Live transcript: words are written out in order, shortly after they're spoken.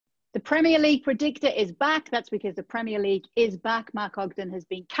Premier League Predictor is back. That's because the Premier League is back. Mark Ogden has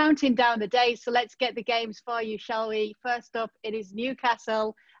been counting down the days. So let's get the games for you, shall we? First up, it is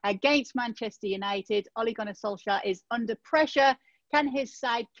Newcastle against Manchester United. Ole Gunnar Solskjaer is under pressure. Can his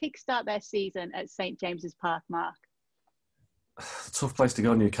side kickstart their season at St James's Park, Mark? Tough place to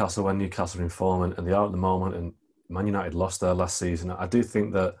go, Newcastle, when Newcastle are in form, and they are at the moment. And Man United lost there last season. I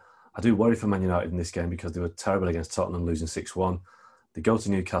do worry for Man United in this game because they were terrible against Tottenham, losing 6-1. They go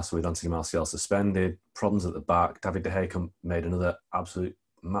to Newcastle with Anthony Martial suspended, problems at the back. David De Gea made another absolute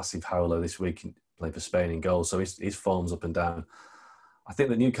massive howler this week, playing for Spain in goal. So his form's up and down. I think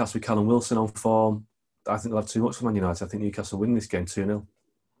that Newcastle with Callum Wilson on form, I think they'll have too much for Man United. I think Newcastle win this game 2-0.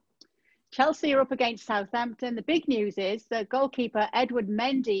 Chelsea are up against Southampton. The big news is that goalkeeper Edward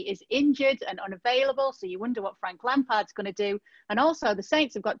Mendy is injured and unavailable. So you wonder what Frank Lampard's going to do. And also the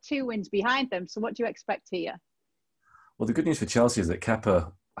Saints have got 2 wins behind them. So what do you expect here? Well, the good news for Chelsea is that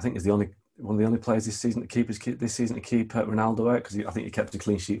Kepa, I think, is one of the only players this season to keep Ronaldo out, because I think he kept a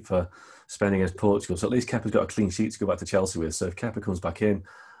clean sheet for Spain against Portugal. So at least Kepa's got a clean sheet to go back to Chelsea with. So if Kepa comes back in,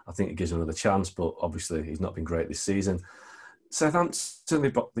 I think it gives him another chance. But obviously, he's not been great this season. Southampton,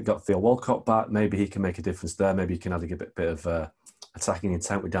 they've got Theo Walcott back. Maybe he can make a difference there. Maybe he can add a bit of attacking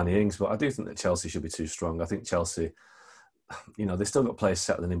intent with Danny Ings. But I do think that Chelsea should be too strong. I think Chelsea, they've still got players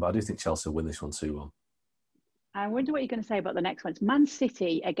settling in, but I do think Chelsea will win this one 2-1. I wonder what you're going to say about the next one. It's Man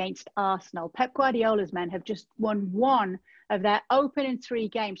City against Arsenal. Pep Guardiola's men have just won 1 of their opening 3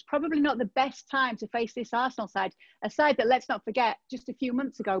 games. Probably not the best time to face this Arsenal side. A side that, let's not forget, just a few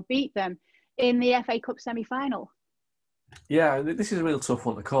months ago beat them in the FA Cup semi-final. Yeah, this is a real tough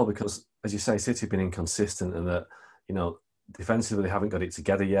one to call because, as you say, City have been inconsistent and that, defensively they haven't got it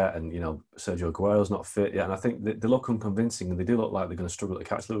together yet, and, Sergio Aguero's not fit yet. And I think they look unconvincing and they do look like they're going to struggle to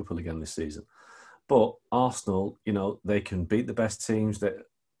catch Liverpool again this season. But Arsenal, they can beat the best teams. That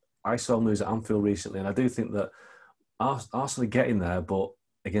I saw them lose at Anfield recently, and I do think that Arsenal are getting there, but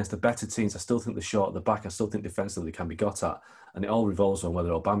against the better teams, I still think they're short at the back. I still think defensively can be got at, and it all revolves on whether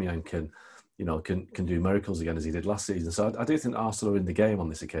Aubameyang can do miracles again as he did last season. So I do think Arsenal are in the game on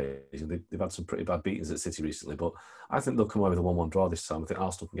this occasion. They've had some pretty bad beatings at City recently, but I think they'll come away with a 1-1 draw this time. I think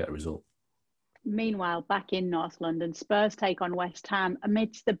Arsenal can get a result. Meanwhile, back in North London, Spurs take on West Ham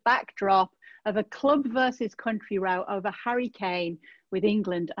amidst the backdrop of a club versus country row over Harry Kane with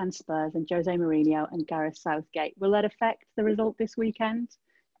England and Spurs and Jose Mourinho and Gareth Southgate. Will that affect the result this weekend?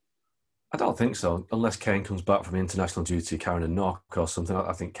 I don't think so, unless Kane comes back from international duty carrying a knock or something.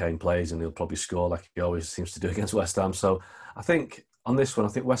 I think Kane plays and he'll probably score like he always seems to do against West Ham. So I think on this one, I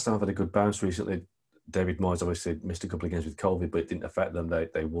think West Ham have had a good bounce recently. David Moyes obviously missed a couple of games with COVID, but it didn't affect them.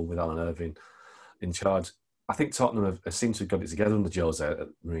 They won with Alan Irvine in charge. I think Tottenham have seemed to have got it together under Jose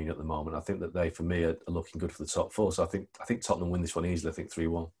Mourinho at the moment. I think that they, for me, are looking good for the top 4. So I think Tottenham win this one easily. I think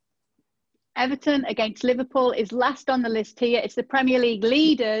 3-1. Everton against Liverpool is last on the list here. It's the Premier League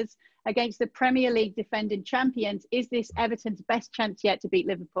leaders against the Premier League defending champions. Is this Everton's best chance yet to beat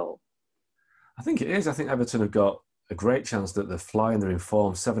Liverpool? I think it is. I think Everton have got a great chance that they're flying. They're in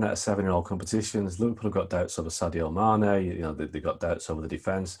form, 7 out of 7 in all competitions. Liverpool have got doubts over Sadio Mane. They've got doubts over the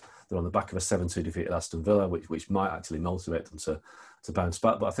defence. They're on the back of a 7-2 defeat at Aston Villa, which might actually motivate them to bounce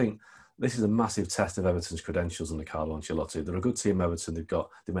back. But I think this is a massive test of Everton's credentials under Carlo Ancelotti. They're a good team, Everton.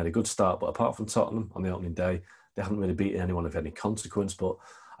 They've made a good start, but apart from Tottenham on the opening day, they haven't really beaten anyone of any consequence. But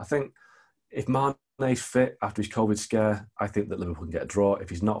I think if Mane's fit after his COVID scare, I think that Liverpool can get a draw. If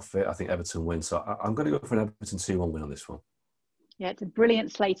he's not fit, I think Everton wins. So I'm going to go for an Everton 2-1 win on this one. Yeah, it's a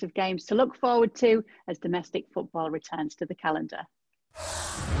brilliant slate of games to look forward to as domestic football returns to the calendar.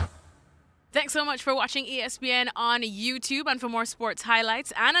 Thanks so much for watching ESPN on YouTube. And for more sports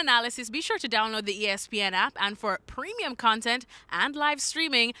highlights and analysis, be sure to download the ESPN app. And for premium content and live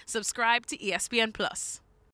streaming, subscribe to ESPN Plus.